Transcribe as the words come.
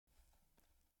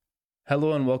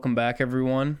Hello and welcome back,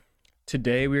 everyone.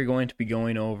 Today we are going to be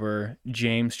going over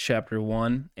James chapter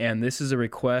 1, and this is a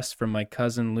request from my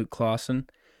cousin Luke Clausen.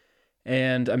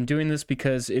 And I'm doing this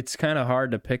because it's kind of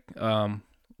hard to pick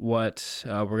what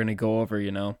we're going to go over.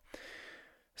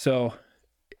 So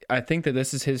I think that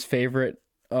this is his favorite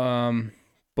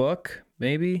book,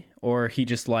 maybe, or he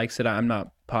just likes it. I'm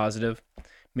not positive.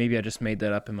 Maybe I just made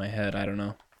that up in my head. I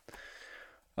don't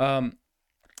know.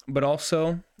 But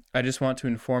also, I just want to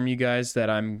inform you guys that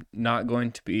I'm not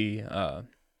going to be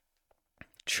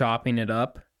chopping it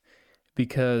up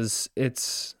because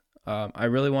it's I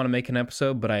really want to make an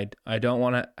episode, but I don't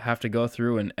want to have to go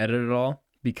through and edit it all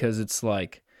because it's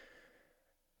like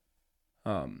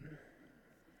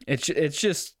it's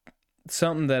just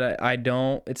something that I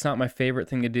don't, it's not my favorite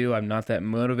thing to do. I'm not that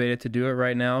motivated to do it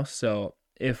right now. So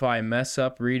if I mess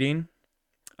up reading,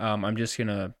 I'm just going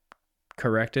to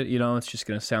correct it. It's just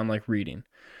going to sound like reading.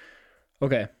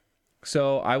 Okay,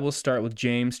 so I will start with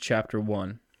James chapter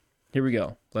 1. Here we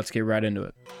go. Let's get right into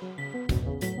it.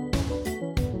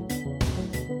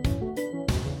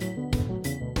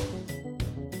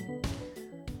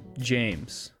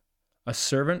 James, a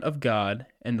servant of God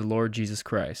and the Lord Jesus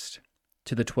Christ,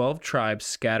 to the 12 tribes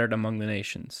scattered among the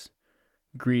nations.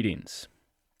 Greetings.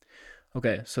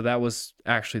 Okay, so that was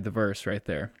actually the verse right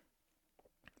there.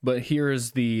 But here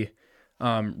is the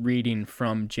reading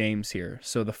from James here.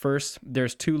 So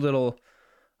there's two little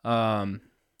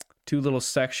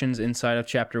sections inside of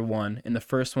chapter 1, and the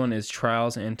first one is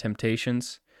trials and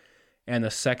temptations, and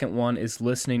the second one is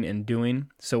listening and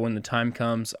doing. So when the time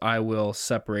comes, I will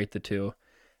separate the two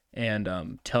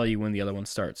and tell you when the other one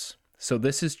starts. So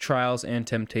this is trials and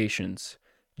temptations,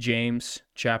 James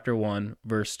chapter 1,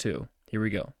 verse 2. Here we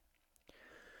go.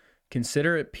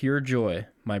 Consider it pure joy,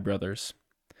 my brothers.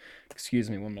 Excuse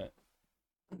me, 1 minute.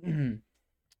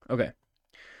 Okay.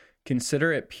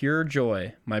 Consider it pure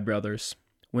joy, my brothers,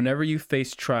 whenever you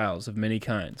face trials of many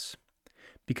kinds,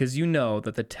 because you know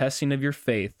that the testing of your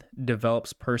faith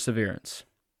develops perseverance.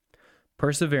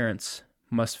 Perseverance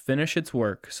must finish its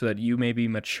work so that you may be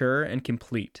mature and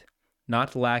complete,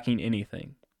 not lacking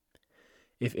anything.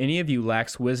 If any of you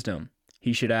lacks wisdom,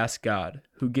 he should ask God,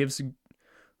 who gives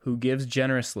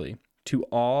generously to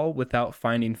all without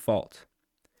finding fault.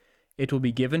 It will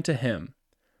be given to him.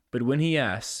 But when he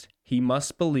asks, he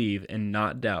must believe and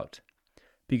not doubt,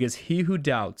 because he who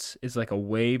doubts is like a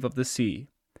wave of the sea,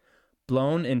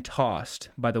 blown and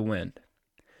tossed by the wind.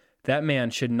 That man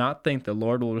should not think he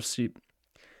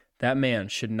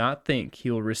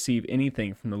will receive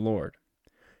anything from the Lord.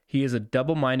 He is a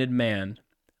double-minded man,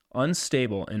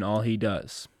 unstable in all he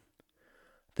does.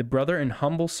 The brother in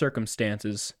humble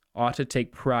circumstances ought to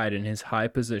take pride in his high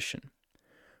position.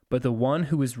 But the one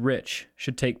who is rich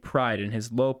should take pride in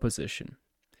his low position,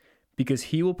 because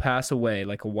he will pass away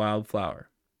like a wild flower.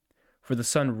 For the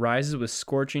sun rises with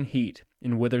scorching heat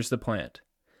and withers the plant.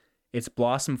 Its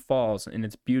blossom falls and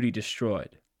its beauty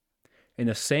destroyed. In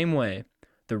the same way,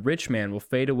 the rich man will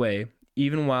fade away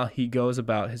even while he goes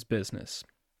about his business.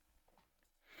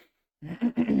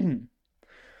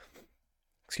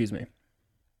 Excuse me.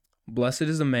 Blessed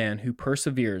is the man who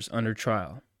perseveres under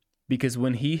trial, because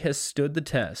when he has stood the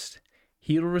test,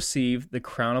 he will receive the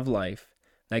crown of life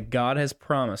that God has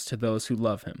promised to those who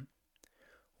love him.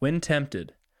 When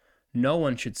tempted, no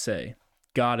one should say,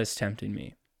 God is tempting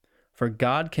me, for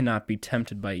God cannot be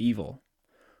tempted by evil,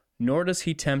 nor does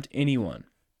he tempt anyone,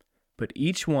 but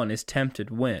each one is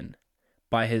tempted when,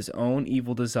 by his own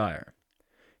evil desire,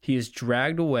 he is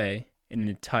dragged away and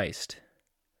enticed.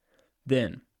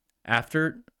 Then,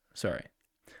 after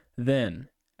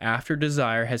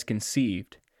desire has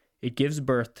conceived, it gives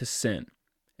birth to sin,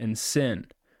 and sin,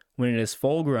 when it is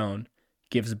full grown,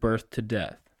 gives birth to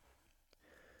death.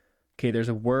 Okay,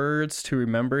 there's words to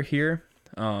remember here.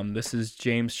 This is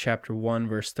James chapter 1,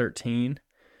 verse 13.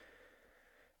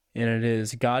 And it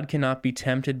is, God cannot be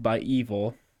tempted by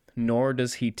evil, nor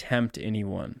does he tempt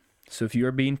anyone. So if you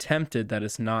are being tempted, that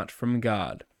is not from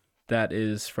God. That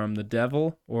is from the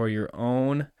devil or your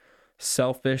own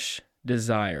selfish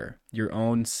desire, your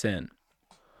own sin.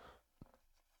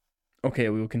 Okay,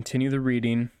 we will continue the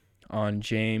reading on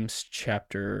James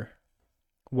chapter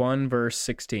 1, verse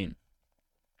 16.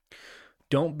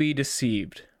 Don't be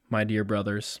deceived, my dear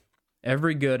brothers.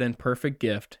 Every good and perfect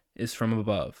gift is from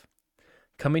above,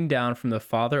 coming down from the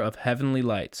Father of heavenly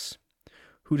lights,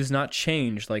 who does not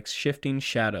change like shifting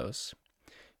shadows.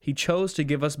 He chose to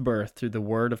give us birth through the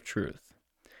word of truth,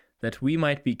 that we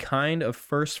might be kind of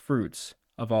first fruits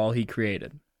of all he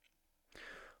created.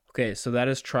 Okay, so that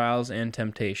is trials and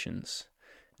temptations.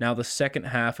 Now the second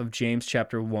half of James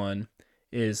chapter 1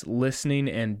 is listening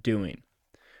and doing.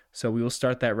 So we will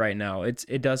start that right now.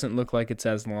 It doesn't look like it's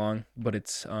as long, but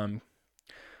it's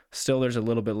still there's a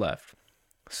little bit left.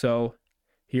 So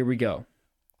here we go.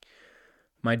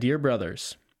 My dear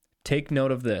brothers, take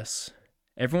note of this.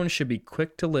 Everyone should be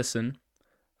quick to listen,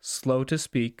 slow to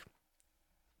speak.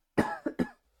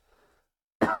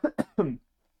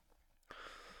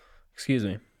 Excuse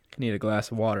me. I need a glass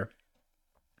of water.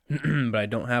 But I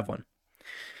don't have one.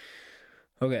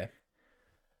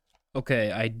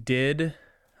 Okay, I did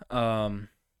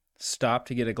stop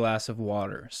to get a glass of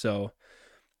water. So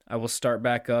I will start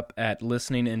back up at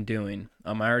listening and doing.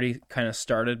 I already kind of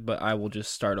started, but I will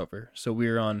just start over. So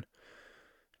we're on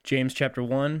James chapter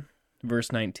 1,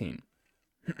 verse 19.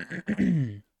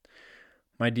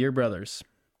 My dear brothers,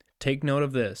 take note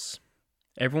of this.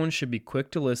 Everyone should be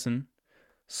quick to listen,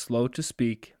 slow to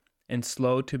speak, and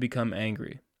slow to become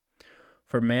angry.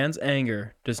 For man's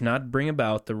anger does not bring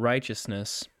about the righteous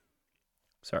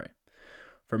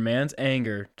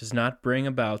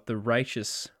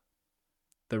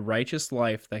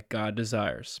life that God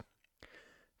desires.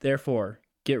 Therefore,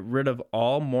 get rid of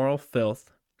all moral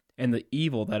filth and the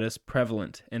evil that is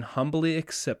prevalent, and humbly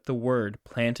accept the word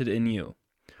planted in you,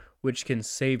 which can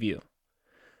save you.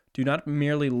 Do not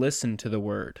merely listen to the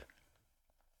word.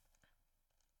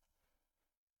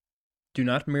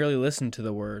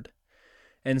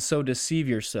 And so deceive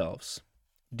yourselves.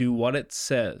 Do what it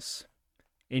says.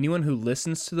 Anyone who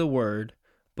listens to the word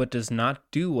but does not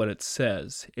do what it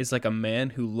says is like a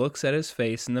man who looks at his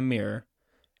face in the mirror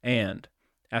and,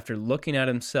 after looking at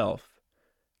himself,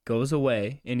 goes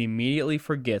away and immediately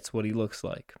forgets what he looks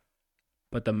like.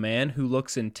 But the man who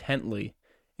looks intently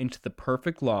into the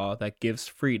perfect law that gives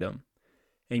freedom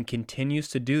and continues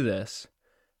to do this,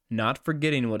 not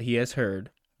forgetting what he has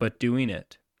heard, but doing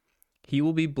it, he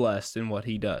will be blessed in what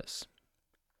he does.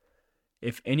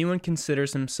 If anyone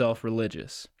considers himself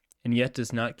religious and yet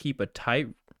does not keep a tight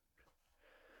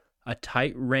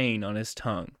rein on his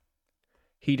tongue,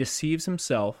 he deceives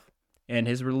himself, and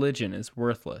his religion is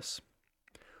worthless.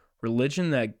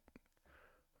 Religion that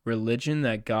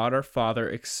God our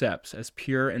Father accepts as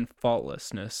pure and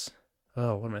faultlessness.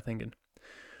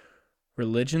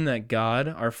 Religion that God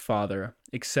our Father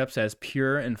accepts as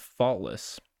pure and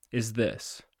faultless is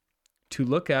this: to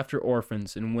look after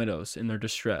orphans and widows in their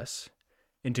distress,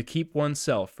 and to keep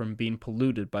oneself from being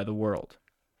polluted by the world.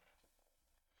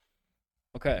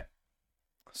 Okay,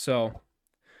 so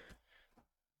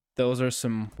those are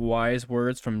some wise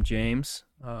words from James.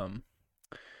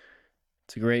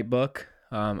 It's a great book.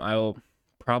 I will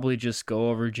probably just go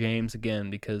over James again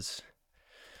because,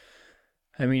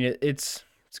 it's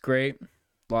great.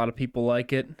 A lot of people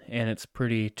like it, and it's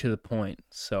pretty to the point.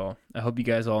 So I hope you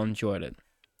guys all enjoyed it.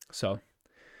 So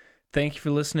thank you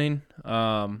for listening.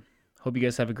 Hope you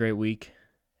guys have a great week.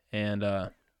 And I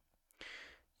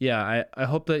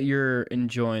hope that you're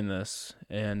enjoying this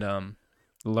and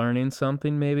learning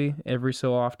something maybe every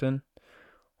so often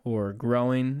or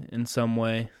growing in some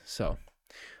way. So,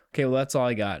 okay, well, that's all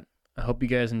I got. I hope you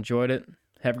guys enjoyed it.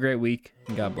 Have a great week,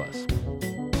 and God bless.